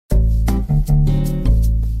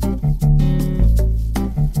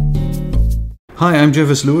Hi, I'm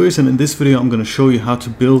Jeffers Lewis, and in this video I'm going to show you how to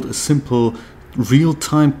build a simple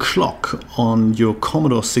real-time clock on your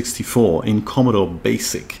Commodore 64 in Commodore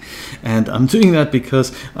Basic. And I'm doing that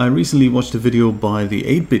because I recently watched a video by the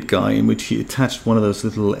 8-Bit Guy in which he attached one of those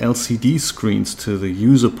little LCD screens to the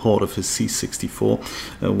user port of his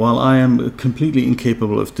C64. While I am completely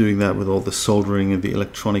incapable of doing that with all the soldering and the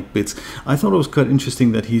electronic bits, I thought it was quite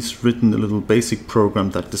interesting that he's written a little basic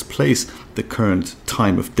program that displays the current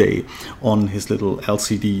time of day on his little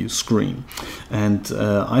LCD screen. And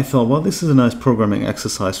I thought, well, this is a nice programming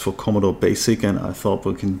exercise for Commodore Basic, and I thought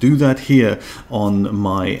we can do that here on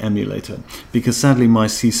my emulator, because sadly my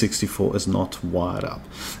C64 is not wired up.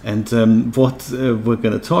 And what we're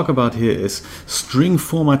going to talk about here is string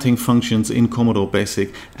formatting functions in Commodore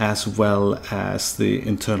Basic as well as the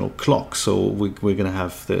internal clock. So we're going to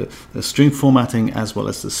have the string formatting as well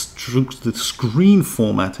as the screen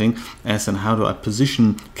formatting, as in how do I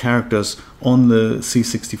position characters on the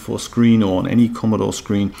C64 screen or on any Commodore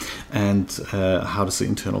screen, and how does the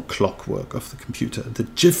internal clock work of the computer, the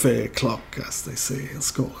Jiffy clock, as they say in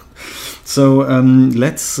Scotland. So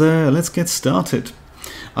let's get started.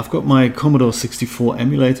 I've got my Commodore 64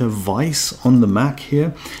 emulator Vice on the Mac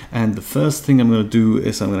here, and the first thing I'm going to do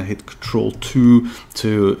is I'm going to hit Ctrl+2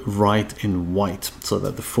 to write in white so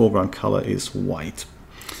that the foreground color is white.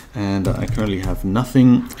 And I currently have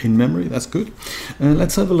nothing in memory. That's good.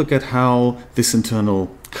 Let's have a look at how this internal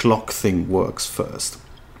clock thing works first,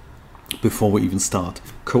 before we even start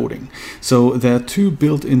coding. So there are two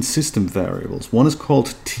built-in system variables. One is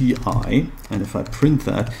called TI, and if I print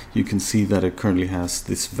that, you can see that it currently has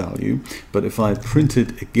this value. But if I print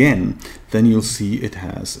it again, then you'll see it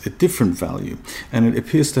has a different value. And it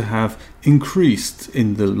appears to have increased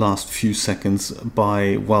in the last few seconds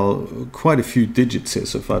by, well, quite a few digits here.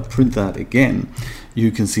 So if I print that again,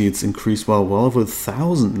 you can see it's increased well over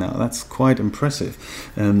 1,000 now. That's quite impressive.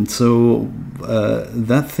 And so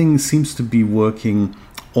that thing seems to be working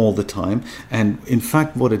all the time, and in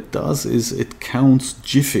fact what it does is it counts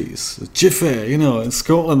jiffies. Jiffy, you know, in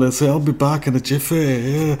Scotland they say I'll be back in a jiffy,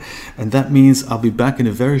 yeah. And that means I'll be back in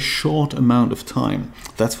a very short amount of time.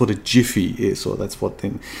 That's what a jiffy is, or that's what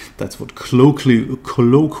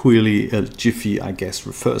colloquially a jiffy, I guess,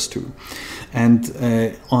 refers to. And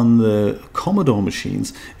on the Commodore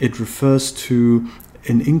machines it refers to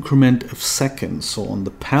an increment of seconds. So on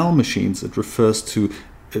the PAL machines it refers to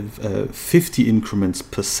 50 increments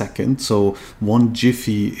per second. So one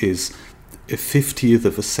jiffy is a 50th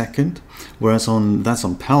of a second, whereas that's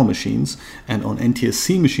on PAL machines, and on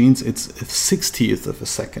NTSC machines it's a 60th of a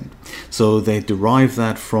second. So they derive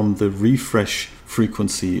that from the refresh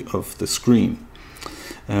frequency of the screen.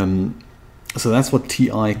 So that's what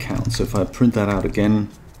TI counts. So if I print that out again,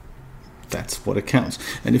 that's what it counts.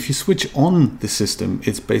 And if you switch on the system,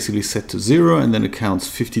 it's basically set to 0, and then it counts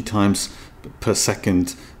 50 times per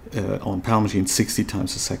second on PAL machines, 60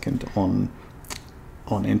 times a second on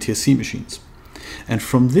NTSC machines. And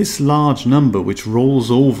from this large number, which rolls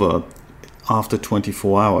over after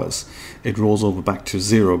 24 hours, it rolls over back to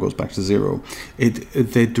 0, goes back to 0.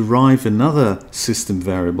 They derive another system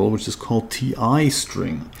variable which is called TI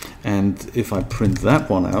string. And if I print that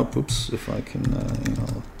one out, oops, if I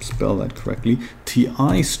can spell that correctly,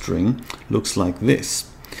 TI string looks like this.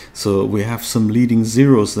 So we have some leading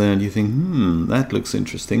zeros there, and you think, that looks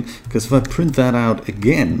interesting, because if I print that out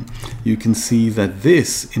again, you can see that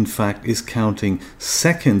this, in fact, is counting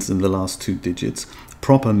seconds in the last two digits,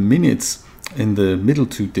 proper minutes in the middle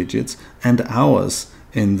two digits, and hours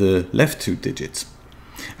in the left two digits.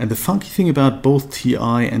 And the funky thing about both TI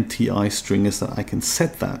and TI string is that I can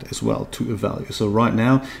set that as well to a value. So right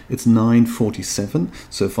now it's 9:47.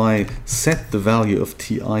 So if I set the value of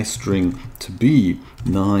TI string to be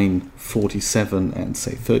 9:47 and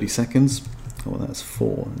say 30 seconds, oh, that's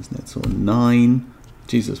 4, isn't it? So 9,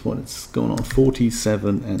 Jesus, what is going on?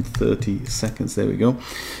 47 and 30 seconds. There we go.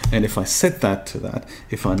 And if I set that to that,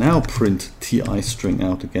 if I now print TI string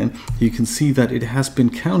out again, you can see that it has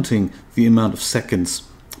been counting the amount of seconds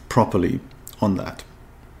properly on that.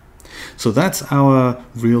 So that's our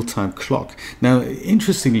real-time clock. Now,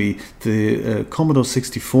 interestingly, the Commodore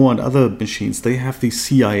 64 and other machines, they have these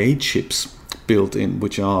CIA chips built in,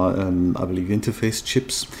 which are, I believe, interface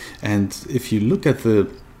chips. And if you look at the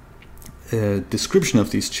description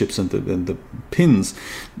of these chips and the pins,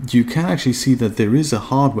 you can actually see that there is a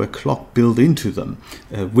hardware clock built into them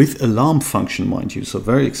with alarm function, mind you, so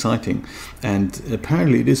very exciting, and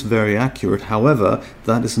apparently it is very accurate. However,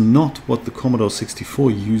 that is not what the Commodore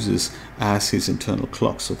 64 uses as his internal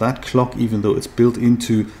clock. So that clock, even though it's built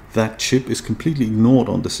into that chip, is completely ignored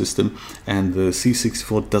on the system, and the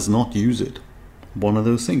C64 does not use it. One of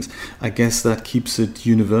those things. I guess that keeps it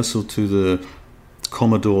universal to the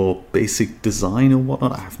Commodore basic design or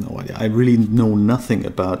whatnot. I have no idea. I really know nothing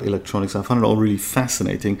about electronics. I find it all really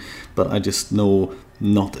fascinating, but I just know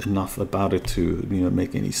not enough about it to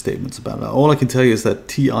make any statements about it. All I can tell you is that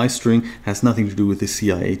TI string has nothing to do with the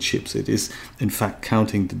CIA chips. It is in fact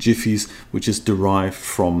counting the jiffies, which is derived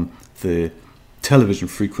from the television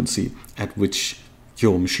frequency at which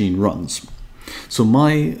your machine runs. So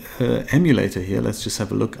my emulator here, let's just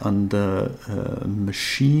have a look under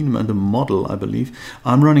machine, under model, I believe.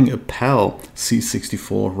 I'm running a PAL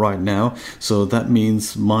C64 right now, so that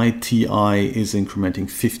means my TI is incrementing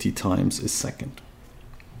 50 times a second.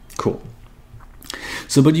 Cool.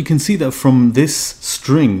 So, but you can see that from this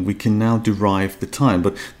string we can now derive the time.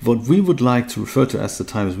 But what we would like to refer to as the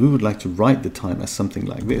time is we would like to write the time as something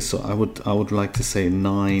like this. So I would like to say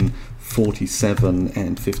 9:47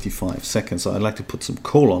 and 55 seconds. So I'd like to put some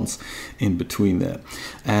colons in between there.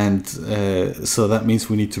 And so that means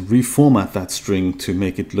we need to reformat that string to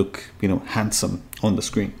make it look, handsome on the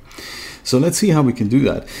screen. So let's see how we can do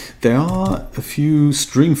that. There are a few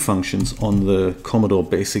string functions on the Commodore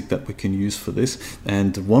BASIC that we can use for this,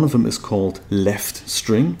 and one of them is called left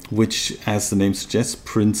string, which, as the name suggests,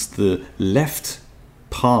 prints the left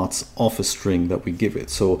parts of a string that we give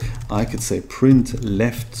it. So I could say print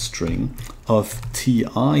left string of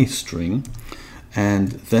TI string,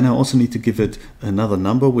 and then I also need to give it another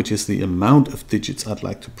number, which is the amount of digits I'd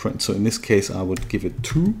like to print. So in this case I would give it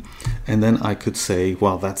 2, and then I could say,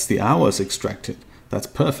 well, that's the hours extracted. That's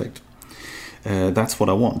perfect. That's what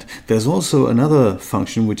I want. There's also another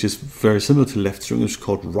function which is very similar to left string, which is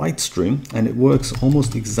called right string, and it works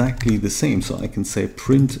almost exactly the same. So I can say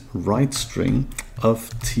print right string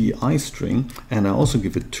of TI string, and I also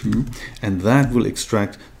give it 2, and that will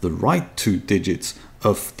extract the right 2 digits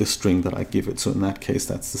of the string that I give it. So in that case,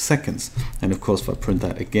 that's the seconds. And of course, if I print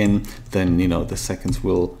that again, then the seconds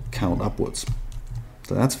will count upwards.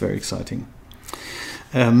 So that's very exciting.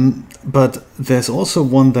 But there's also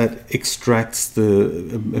one that extracts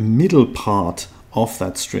the middle part of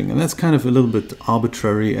that string, and that's kind of a little bit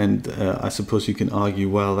arbitrary, and I suppose you can argue,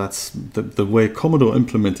 well, that's the way Commodore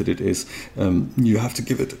implemented it is you have to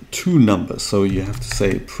give it 2 numbers. So you have to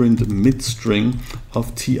say print mid string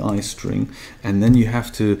of TI string, and then you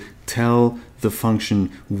have to tell the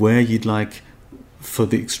function where you'd like for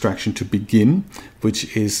the extraction to begin,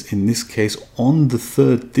 which is in this case on the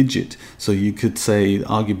 3rd digit. So you could say,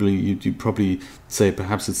 arguably, you'd probably say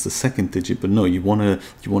perhaps it's the 2nd digit, but no, you want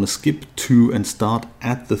to skip 2 and start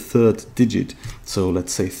at the 3rd digit. So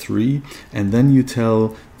let's say 3, and then you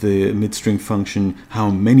tell the midstring function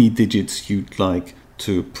how many digits you'd like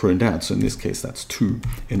to print out. So in this case that's 2,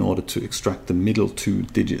 in order to extract the middle 2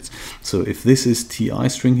 digits. So if this is TI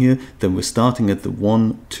string here, then we're starting at the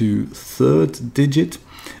 1, 2, 3rd digit,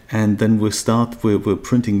 and then we're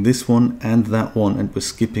printing this one and that one, and we're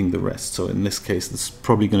skipping the rest. So in this case it's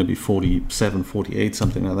probably going to be 47, 48,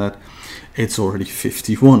 something like that. It's already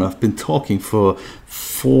 51. I've been talking for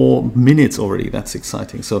 4 minutes already. That's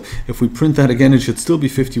exciting. So if we print that again, it should still be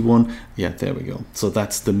 51. Yeah, there we go. So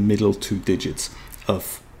that's the middle 2 digits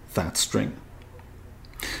of that string.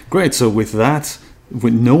 Great. So with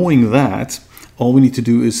knowing that, all we need to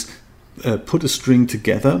do is put a string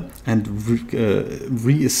together and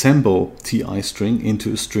reassemble TI string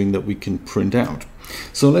into a string that we can print out.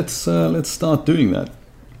 So let's start doing that.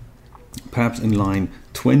 Perhaps in line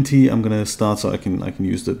 20, I'm going to start, so I can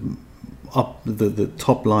use the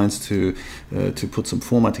top lines to put some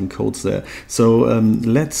formatting codes there. So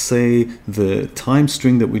let's say the time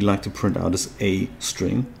string that we'd like to print out is A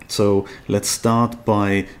string. So let's start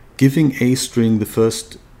by giving A string the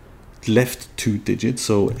first left 2 digits.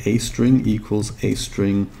 So A string equals A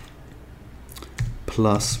string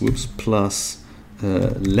plus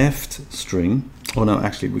left string. Oh no,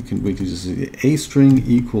 actually we can just say A string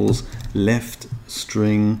equals left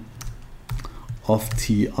string of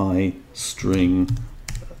TI string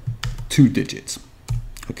 2 digits.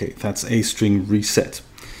 Okay, that's A string reset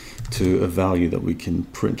to a value that we can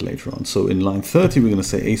print later on. So in line 30 we're going to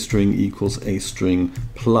say A string equals A string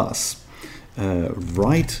plus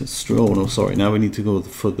right string. Oh no, sorry, now we need to go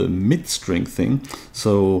for the mid string thing.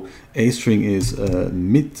 So A string is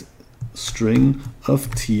mid string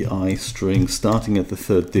of TI string starting at the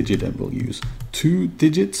third digit, and we'll use 2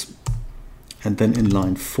 digits. And then in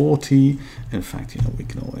line 40, in fact, you know, we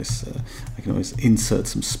can always I can always insert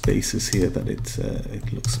some spaces here that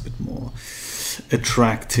it looks a bit more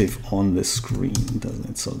attractive on the screen, doesn't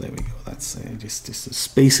it? So there we go. That's just to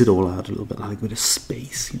space it all out a little bit. I like a bit of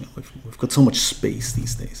space. You know, we've got so much space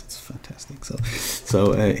these days. It's fantastic.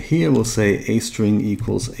 So here we'll say a string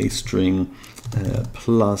equals a string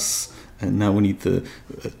plus, and now we need the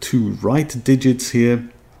 2 right digits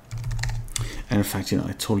here. And in fact, you know,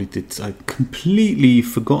 I completely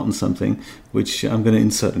forgotten something, which I'm going to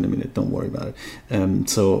insert in a minute. Don't worry about it.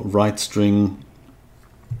 So right string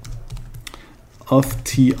of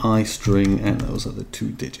TI string, and those are the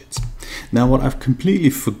 2 digits. Now, what I've completely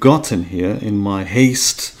forgotten here in my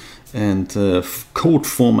haste and code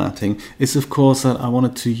formatting is, of course, that I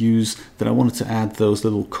wanted to add those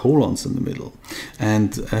little colons in the middle,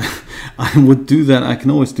 and I would do that. I can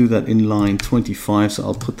always do that in line 25, so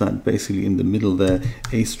I'll put that basically in the middle there.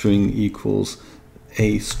 A string equals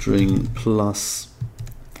a string plus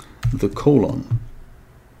the colon.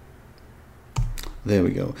 There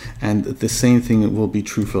we go. And the same thing will be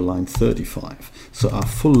true for line 35. So our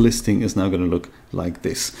full listing is now going to look like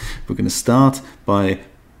this. We're going to start by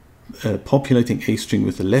populating a string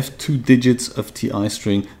with the left 2 digits of TI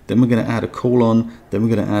string, then we're going to add a colon, then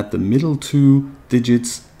we're going to add the middle 2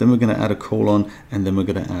 digits, then we're going to add a colon, and then we're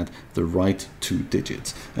going to add the right 2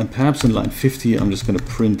 digits. And perhaps in line 50, I'm just going to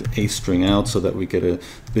print a string out so that we get a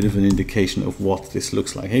bit of an indication of what this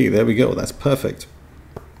looks like. Hey, there we go. That's perfect.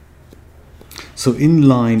 So in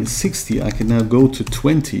line 60, I can now go to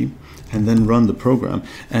 20 and then run the program,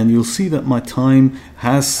 and you'll see that my time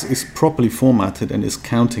is properly formatted and is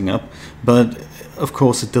counting up, but of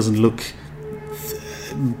course it doesn't look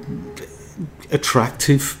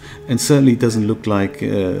attractive, and certainly doesn't look like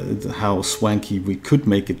how swanky we could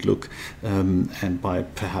make it look, and by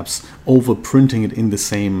perhaps over printing it in the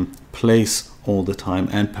same place all the time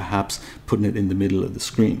and perhaps putting it in the middle of the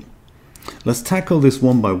screen. Let's tackle this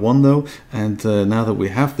one by one though, and now that we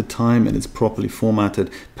have the time and it's properly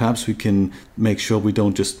formatted, perhaps we can make sure we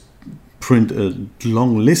don't just print a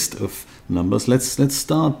long list of numbers. Let's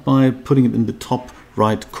start by putting it in the top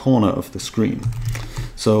right corner of the screen.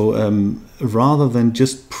 So rather than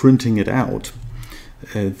just printing it out,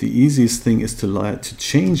 the easiest thing is to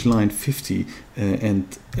change line 50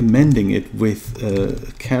 and amending it with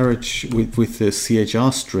the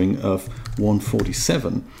CHR string of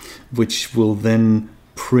 147, which will then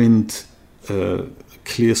print a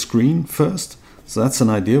clear screen first. So that's an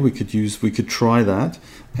idea we could use. We could try that,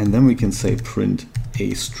 and then we can say print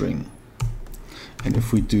a string. And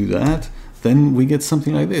if we do that, then we get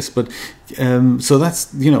something like this. But so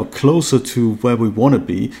that's, you know, closer to where we want to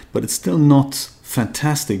be, but it's still not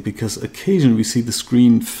fantastic, because occasionally we see the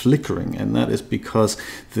screen flickering, and that is because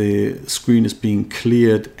the screen is being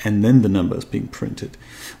cleared and then the number is being printed.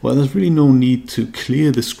 Well, there's really no need to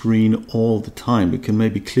clear the screen all the time. We can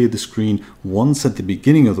maybe clear the screen once at the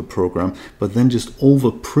beginning of the program, but then just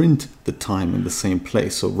overprint the time in the same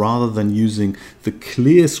place. So rather than using the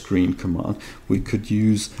clear screen command, we could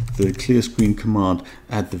use the clear screen command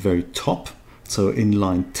at the very top. So in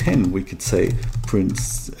line 10, we could say print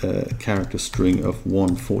character string of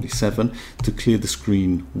 147 to clear the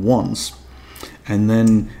screen once. And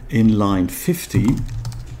then in line 50,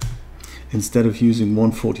 instead of using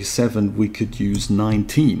 147, we could use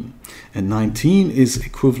 19. And 19 is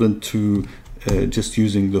equivalent to just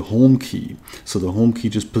using the home key. So the home key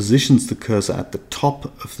just positions the cursor at the top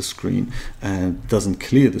of the screen and doesn't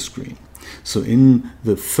clear the screen. So in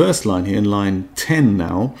the first line here, in line 10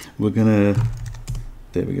 now, we're going to,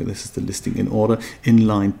 there we go, this is the listing in order. In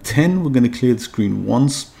line 10, we're going to clear the screen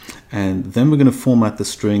once, and then we're going to format the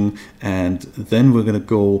string, and then we're going to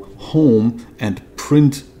go home and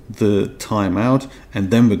print the time out, and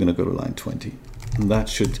then we're going to go to line 20. And that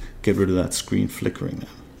should get rid of that screen flickering now.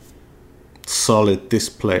 Solid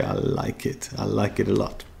display, I like it. I like it a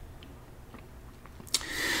lot.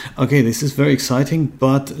 Okay, this is very exciting,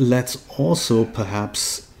 but let's also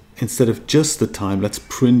perhaps, instead of just the time, let's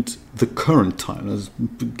print the current time. Let's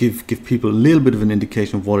give people a little bit of an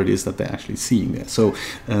indication of what it is that they're actually seeing there. So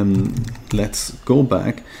let's go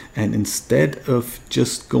back, and instead of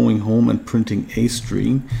just going home and printing a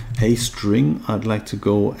string, I'd like to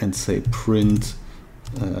go and say print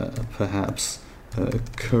perhaps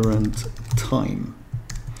current time.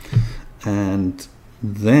 And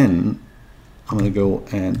then I'm going to go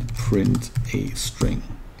and print a string.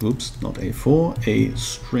 Oops, not A4, a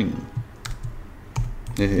string.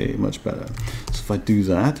 Hey, much better. So if I do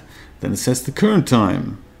that, then it says the current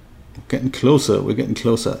time. We're getting closer, we're getting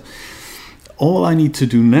closer. all I need to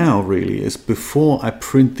do now really is, before I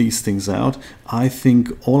print these things out, I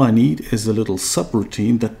think all I need is a little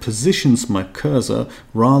subroutine that positions my cursor.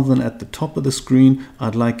 Rather than at the top of the screen,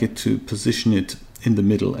 I'd like it to position it in the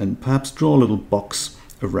middle and perhaps draw a little box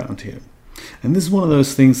around here. And this is one of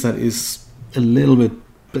those things that is a little bit,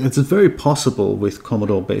 it's very possible with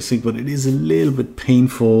Commodore Basic, but it is a little bit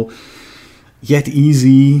painful, yet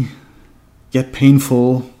easy, yet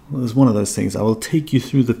painful. Well, it's one of those things. I will take you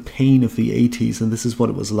through the pain of the 80s, and this is what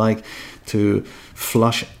it was like to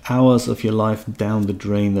flush hours of your life down the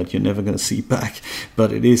drain that you're never going to see back.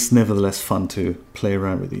 But it is nevertheless fun to play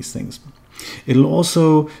around with these things. It'll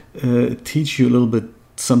also teach you a little bit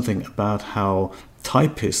something about how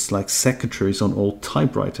typists, like secretaries on old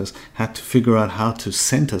typewriters, had to figure out how to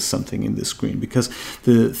center something in the screen. Because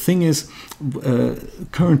the thing is,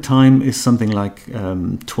 current time is something like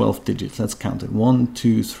 12 digits. Let's count it. 1,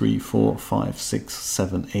 2, 3, 4, 5, 6,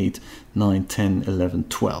 7, 8, 9, 10, 11,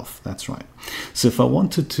 12. That's right. So if I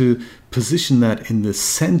wanted to position that in the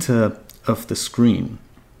center of the screen,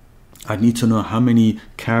 I need to know how many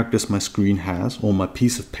characters my screen has, or my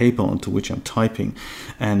piece of paper onto which I'm typing.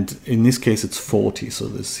 And in this case, it's 40. So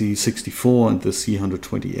the C64 and the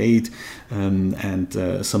C128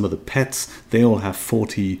 and some of the PETs, they all have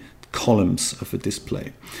 40 columns of a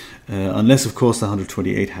display. Unless, of course, the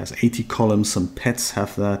 128 has 80 columns. Some PETs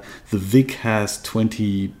have that. The VIC has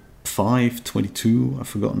 25, 22, I've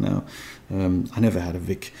forgotten now. I never had a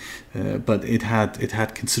VIC, but it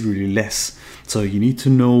had considerably less. So you need to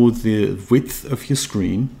know the width of your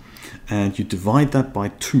screen, and you divide that by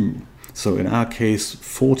 2. So in our case,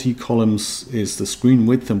 40 columns is the screen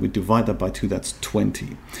width, and we divide that by 2, that's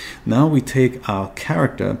 20. Now we take our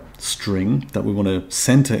character string that we want to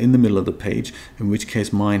center in the middle of the page, in which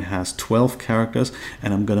case mine has 12 characters,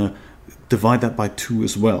 and I'm going to divide that by 2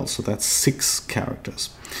 as well. So that's 6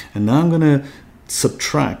 characters. And now I'm going to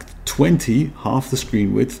subtract 20, half the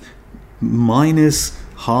screen width, minus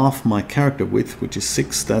half my character width, which is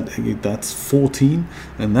 6, that's 14,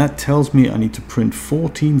 and that tells me I need to print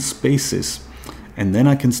 14 spaces, and then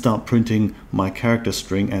I can start printing my character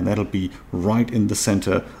string, and that'll be right in the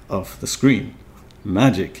center of the screen.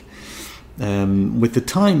 Magic. With the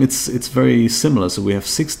time, it's very similar. So we have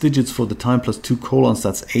 6 digits for the time plus 2 colons,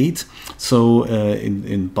 that's 8. So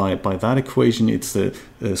by that equation, it's the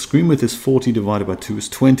screen width is 40 divided by 2 is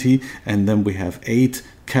 20, and then we have 8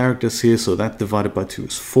 characters here, so that divided by 2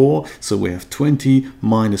 is 4. So we have 20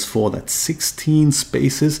 minus 4, that's 16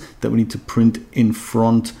 spaces that we need to print in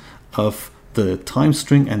front of the time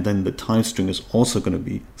string, and then the time string is also going to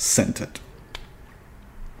be centered.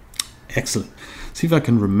 Excellent. See if I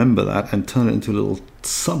can remember that and turn it into a little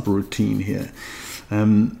subroutine here.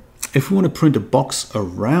 If we want to print a box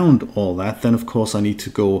around all that, then of course I need to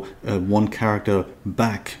go 1 character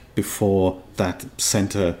back before that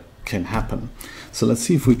center can happen. So let's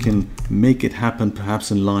see if we can make it happen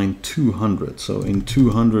perhaps in line 200. So in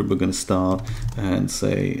 200 we're going to start and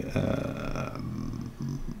say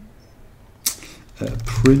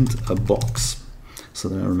print a box. So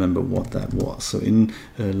that I remember what that was. So in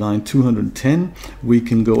line 210, we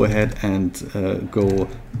can go ahead and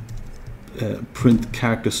print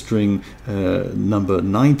character string number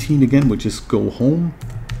 19 again, which is go home.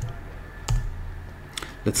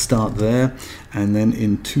 Let's start there, and then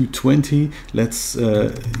in 220, let's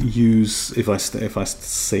use, if I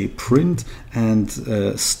say print and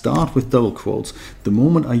start with double quotes, the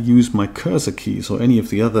moment I use my cursor keys or any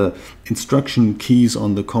of the other instruction keys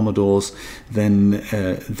on the Commodores, then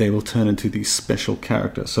they will turn into these special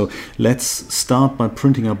characters. So let's start by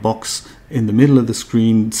printing a box in the middle of the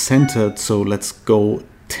screen, centered. So let's go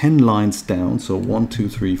 10 lines down, so 1, 2,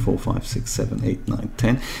 3, 4, 5, 6, 7, 8, 9,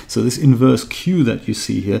 10. So this inverse Q that you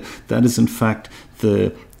see here, that is in fact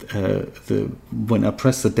the when I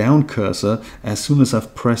press the down cursor, as soon as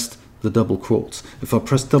I've pressed the double quotes. If I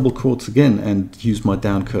press double quotes again and use my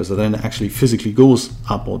down cursor, then it actually physically goes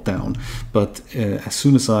up or down. But as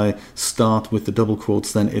soon as I start with the double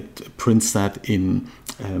quotes, then it prints that in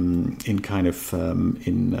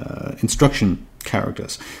instruction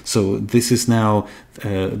characters. So this is now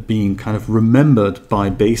being kind of remembered by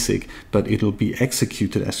BASIC, but it'll be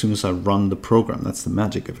executed as soon as I run the program. That's the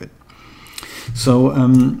magic of it. So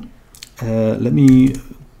let me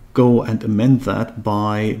go and amend that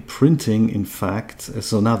by printing, in fact.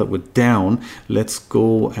 So now that we're down, let's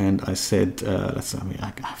go, and I said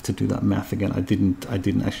I have to do that math again. I didn't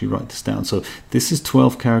actually write this down. So this is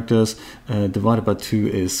 12 characters divided by 2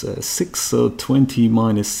 is 6, so 20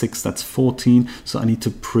 minus 6, that's 14. So I need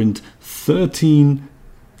to print 13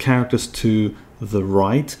 characters to the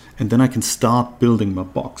right, and then I can start building my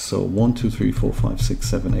box. So 1, 2, 3, 4, 5, 6,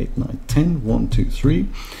 7, 8, 9, 10, 1, 2, 3,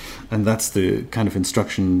 and that's the kind of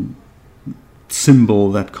instruction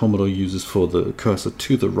symbol that Commodore uses for the cursor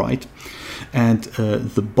to the right. And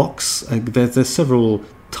the box, there's several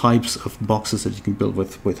types of boxes that you can build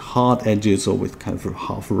with hard edges or with kind of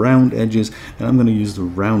half round edges, and I'm going to use the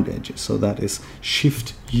round edges. So that is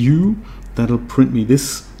Shift U, that'll print me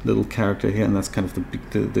this little character here, and that's kind of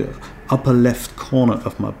the upper left corner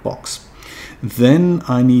of my box. Then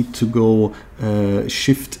I need to go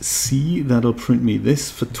Shift C, that'll print me this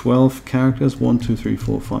for 12 characters, 1, 2, 3,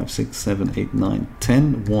 4, 5, 6, 7, 8, 9,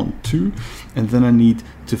 10, 1, 2, and then I need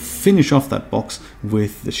to finish off that box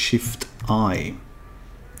with the Shift I.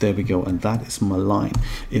 There we go, and that is my line.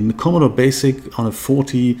 In the Commodore Basic, on a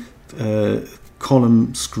 40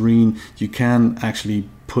 column screen, you can actually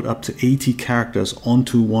put up to 80 characters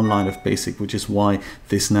onto one line of BASIC, which is why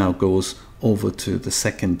this now goes over to the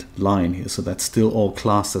second line here. So that's still all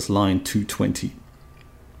classed as line 220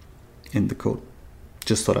 in the code.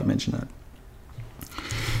 Just thought I'd mention that.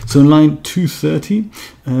 So in line 230,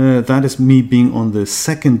 that is me being on the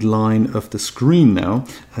second line of the screen now.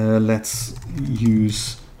 Let's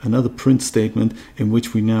use another print statement in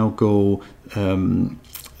which we now go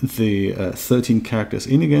the 13 characters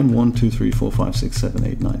in again, 1, 2, 3, 4, 5, 6, 7,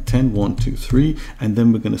 8, 9, 10, 1, 2, 3, and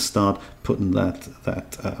then we're going to start putting that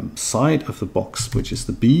side of the box, which is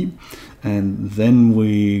the B, and then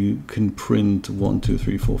we can print 1, 2,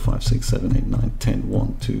 3, 4, 5, 6, 7, 8, 9, 10,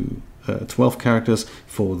 1, 2, 12 characters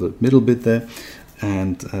for the middle bit there,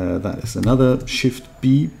 and that is another Shift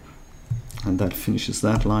B, and that finishes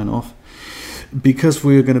that line off. Because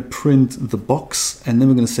we're going to print the box, and then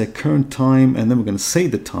we're going to say current time, and then we're going to say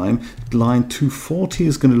the time, line 240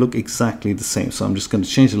 is going to look exactly the same. So I'm just going to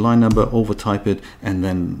change the line number, overtype it, and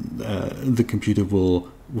then the computer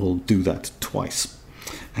will do that twice.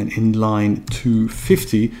 And in line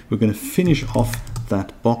 250, we're going to finish off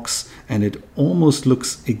that box, and it almost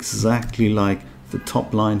looks exactly like the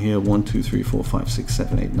top line here, 1, 2, 3, 4, 5, 6,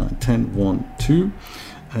 7, 8, 9, 10, 1, 2.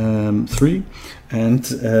 3, and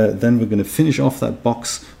then we're going to finish off that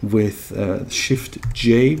box with Shift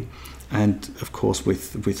J, and of course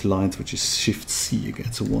with lines which is Shift C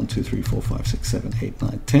again. So 1, 2, 3, 4, 5, 6, 7, 8,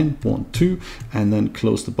 9, 10, 1, 2, and then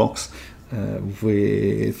close the box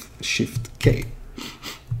with Shift K.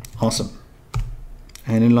 Awesome.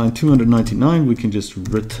 And in line 299, we can just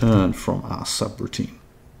return from our subroutine.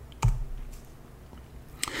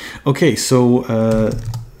 Okay, so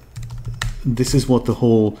this is what the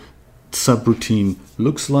whole subroutine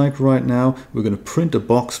looks like right now. We're going to print a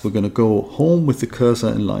box. We're going to go home with the cursor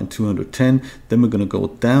in line 210. Then we're going to go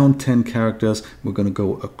down 10 characters. We're going to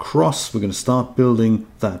go across. We're going to start building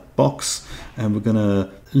that box, and we're going to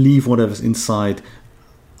leave whatever's inside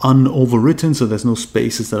unoverwritten, so there's no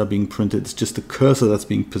spaces that are being printed. It's just the cursor that's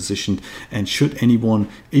being positioned, and should anyone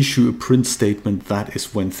issue a print statement, that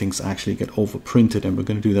is when things actually get overprinted, and we're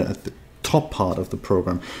going to do that at the top part of the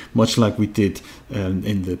program, much like we did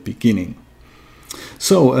in the beginning.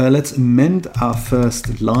 So let's amend our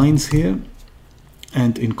first lines here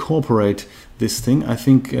and incorporate this thing. I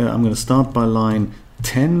think I'm going to start by line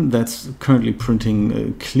 10. That's currently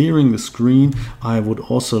printing, clearing the screen. I would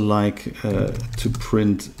also like to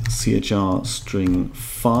print CHR string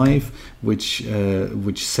 5, which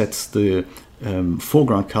sets the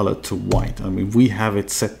foreground color to white. I mean, we have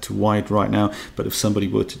it set to white right now, but if somebody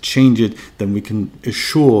were to change it, then we can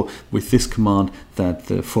assure with this command that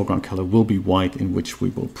the foreground color will be white, in which we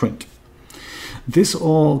will print. This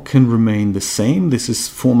all can remain the same. This is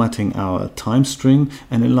formatting our time string,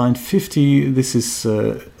 and in line 50 this is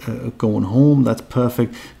going home. That's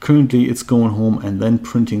perfect. Currently it's going home and then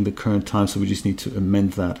printing the current time, so we just need to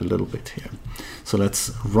amend that a little bit here. So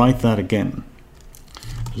let's write that again.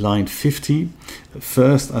 Line 50,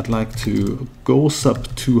 first I'd like to go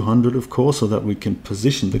sub 200, of course, so that we can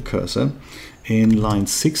position the cursor. In line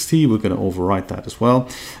 60 we're going to overwrite that as well.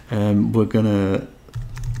 We're going to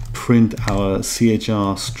print our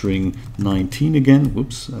CHR string 19 again.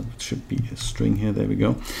 Whoops, that should be a string here, there we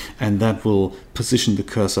go. And that will position the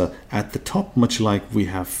cursor at the top, much like we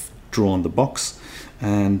have drawn the box.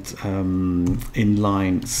 And in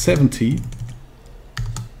line 70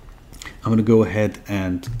 I'm going to go ahead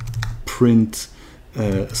and print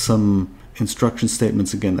some instruction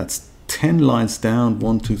statements again. That's 10 lines down,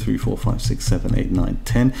 1, 2, 3, 4, 5, 6, 7, 8, 9,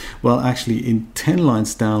 10. Well, actually in 10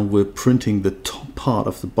 lines down, we're printing the top part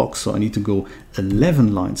of the box. So I need to go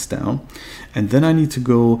 11 lines down, and then I need to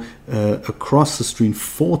go across the screen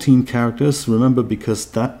 14 characters. Remember, because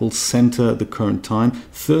that will center the current time.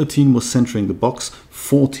 13 was centering the box.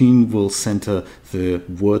 14 will center the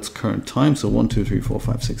word's current time. So 1, 2, 3, 4,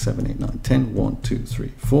 5, 6, 7, 8, 9, 10. 1, 2,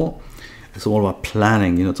 3, 4. It's all about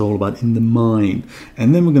planning, you know, it's all about in the mind.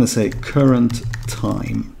 And then we're going to say current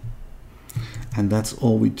time. And that's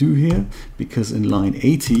all we do here, because in line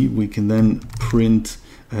 80, we can then print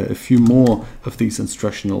a few more of these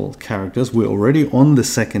instructional characters. We're already on the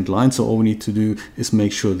second line, so all we need to do is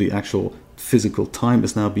make sure the actual physical time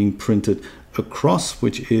is now being printed across,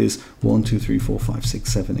 which is 1, 2, 3, 4, 5,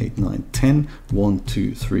 6, 7, 8, 9, 10, 1,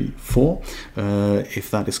 2, 3, 4.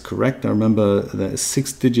 If that is correct, now remember there is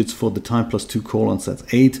 6 digits for the time plus 2 colons, that's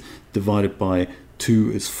 8, divided by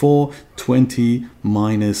 2 is 4, 20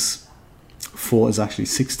 minus 4 is actually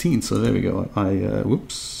 16. So there we go.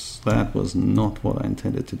 Whoops, that was not what I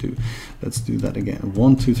intended to do. Let's do that again.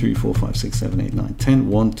 1, 2, 3, 4, 5, 6, 7, 8, 9, 10.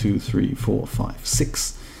 1, 2, 3, 4, 5,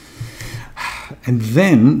 6. And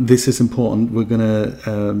then, this is important, we're going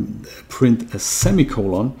to print a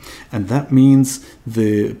semicolon, and that means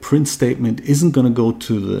the print statement isn't going to go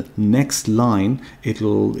to the next line.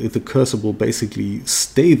 The cursor will basically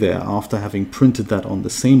stay there after having printed that on the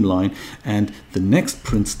same line, and the next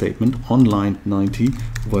print statement on line 90,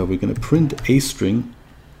 where we're going to print a string,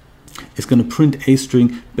 is going to print a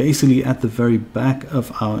string basically at the very back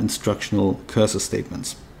of our instructional cursor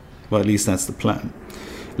statements. Well, at least that's the plan.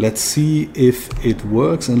 Let's see if it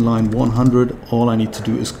works. In line 100, all I need to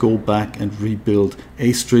do is go back and rebuild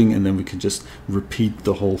a string, and then we can just repeat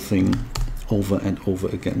the whole thing over and over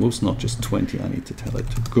again. Well, it's not just 20, I need to tell it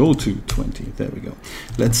to go to 20. There we go.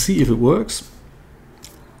 Let's see if it works.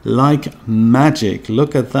 Like magic.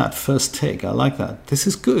 Look at that first take. I like that. This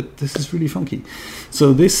is good. This is really funky.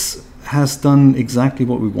 So this has done exactly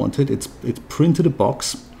what we wanted. It's printed a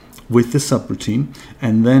box with the subroutine,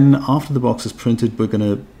 and then after the box is printed, we're going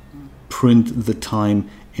to print the time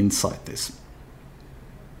inside this.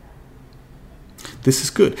 This is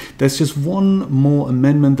good. There's just one more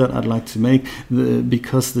amendment that I'd like to make,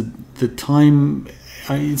 because the time,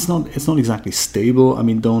 it's not exactly stable. I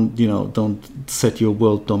mean, don't set your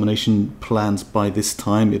world domination plans by this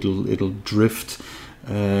time. It'll drift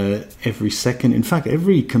every second. In fact,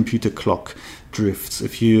 every computer clock drifts.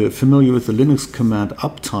 If you're familiar with the Linux command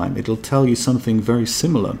uptime, it'll tell you something very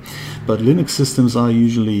similar. But Linux systems are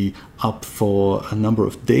usually up for a number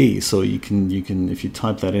of days, so you can if you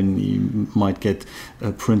type that in, you might get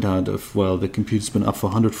a printout of, well, the computer's been up for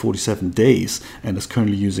 147 days and is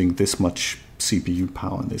currently using this much CPU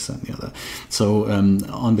power and this and the other. So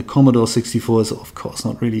on the Commodore 64 is of course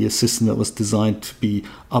not really a system that was designed to be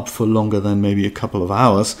up for longer than maybe a couple of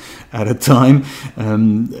hours at a time,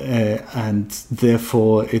 and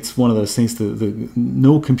therefore it's one of those things that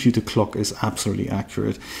no computer clock is absolutely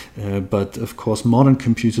accurate, but of course modern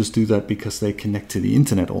computers do that because they connect to the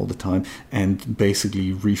internet all the time and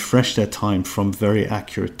basically refresh their time from very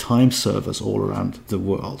accurate time servers all around the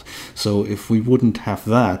world. So if we wouldn't have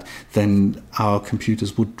that, then our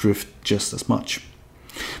computers would drift just as much.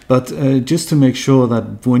 But just to make sure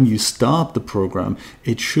that when you start the program,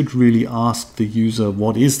 it should really ask the user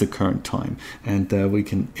what is the current time, and we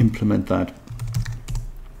can implement that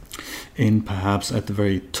in perhaps at the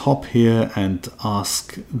very top here and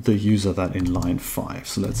ask the user that in line 5.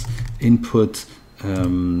 So let's input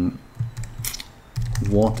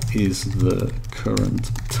what is the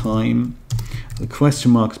current time. The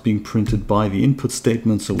question mark is being printed by the input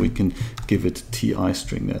statement, so we can give it TI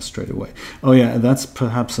string there straight away. Oh yeah, that's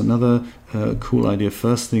perhaps another cool idea.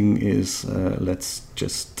 First thing is let's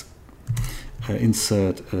just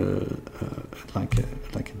insert like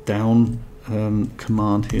a down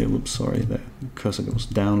command here. Whoops, sorry, the cursor goes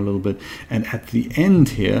down a little bit. And at the end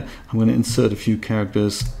here, I'm going to insert a few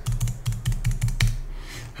characters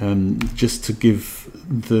just to give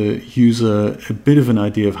the user a bit of an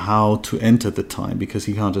idea of how to enter the time, because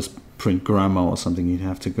he can't just print grammar or something. He'd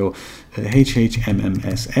have to go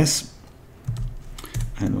HHMMSS,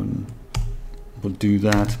 and when we'll do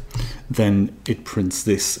that, then it prints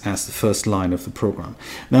this as the first line of the program.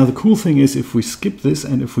 Now the cool thing is, if we skip this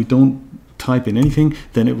and if we don't type in anything,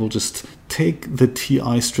 then it will just take the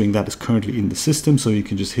TI string that is currently in the system, so you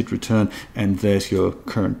can just hit return and there's your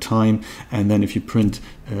current time. And then if you print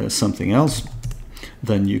something else,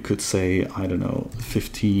 then you could say, I don't know,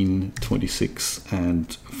 15, 26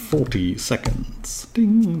 and 40 seconds.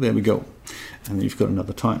 Ding, there we go. And then you've got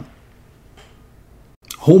another time.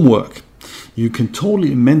 Homework. you can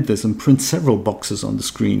totally amend this and print several boxes on the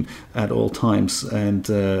screen at all times and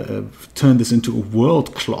turn this into a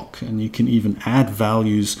world clock. And you can even add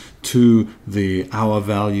values to the hour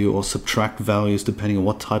value or subtract values depending on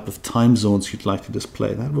what type of time zones you'd like to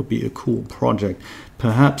display. That would be a cool project,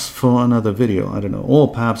 perhaps for another video, I don't know, or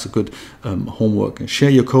perhaps a good homework. And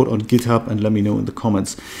share your code on GitHub and let me know in the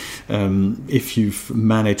comments if you've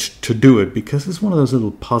managed to do it, because it's one of those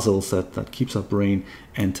little puzzles that keeps our brain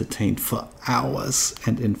entertained for hours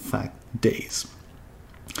and in fact days.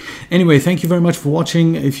 Anyway, thank you very much for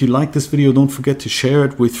watching. If you like this video, don't forget to share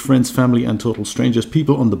it with friends, family, and total strangers.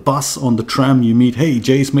 People on the bus, on the tram you meet. Hey,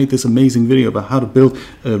 Jay's made this amazing video about how to build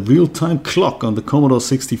a real-time clock on the Commodore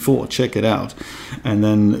 64. Check it out. And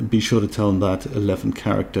then be sure to tell them that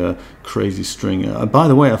 11-character crazy string. By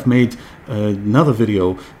the way, I've made another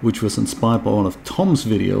video which was inspired by one of Tom's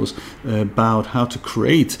videos about how to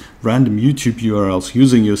create random YouTube URLs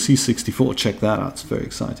using your C64. Check that out, it's very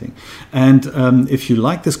exciting. And if you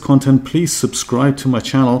like this content, please subscribe to my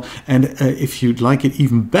channel, and if you'd like it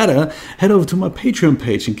even better, head over to my Patreon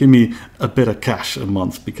page and give me a bit of cash a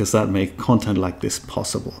month, because that makes content like this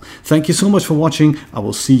possible. Thank you so much for watching. I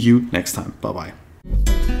will see you next time. Bye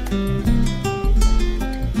bye.